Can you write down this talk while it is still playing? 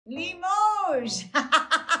Limoges!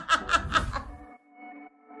 I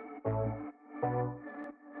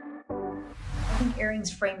think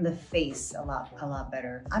earrings frame the face a lot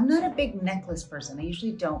better. I'm not a big necklace person. I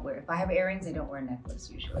usually don't wear, if I have earrings, I don't wear a necklace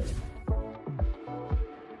usually.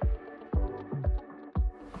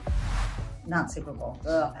 Not Super Bowl.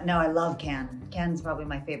 Ugh. No, I love Cannes. Cannes is probably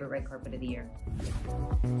my favorite red carpet of the year.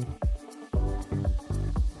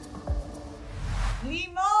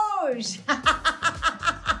 Limoges!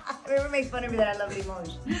 Everyone makes fun of me that I love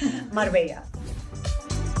Limoges. Marbella.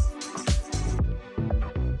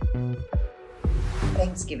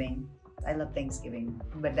 Thanksgiving. I love Thanksgiving,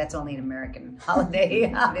 but that's only an American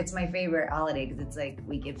holiday. It's my favorite holiday because it's like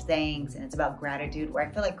we give thanks and it's about gratitude, where I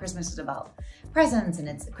feel like Christmas is about presents,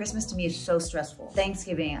 and Christmas to me is so stressful.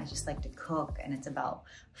 Thanksgiving, I just like to cook, and it's about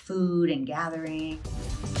food and gathering.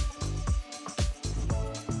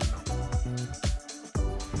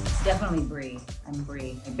 It's definitely Brie. I'm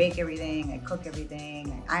Brie. I bake everything, I cook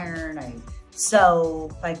everything, I iron, I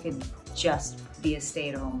sew. If I could just be a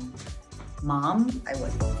stay-at-home mom, I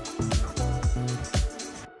would.